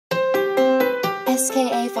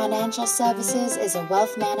SKA Financial Services is a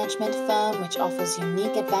wealth management firm which offers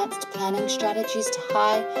unique advanced planning strategies to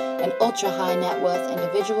high and ultra-high net worth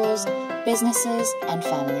individuals, businesses, and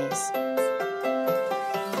families.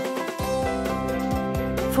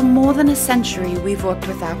 For more than a century, we've worked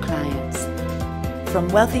with our clients. From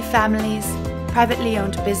wealthy families, privately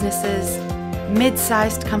owned businesses,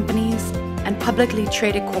 mid-sized companies, and publicly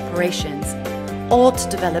traded corporations, all to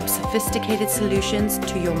develop sophisticated solutions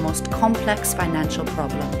to your most complex financial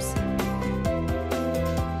problems.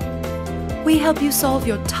 We help you solve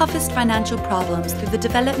your toughest financial problems through the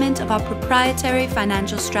development of our proprietary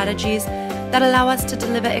financial strategies that allow us to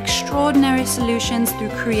deliver extraordinary solutions through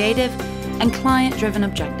creative and client-driven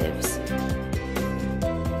objectives.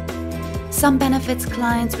 Some benefits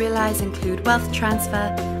clients realize include wealth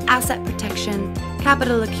transfer, asset protection,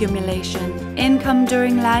 capital accumulation, income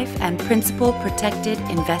during life, and principal-protected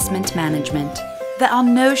investment management. There are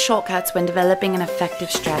no shortcuts when developing an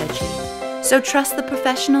effective strategy, so trust the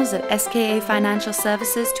professionals at SKA Financial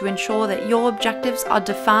Services to ensure that your objectives are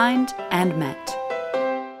defined and met.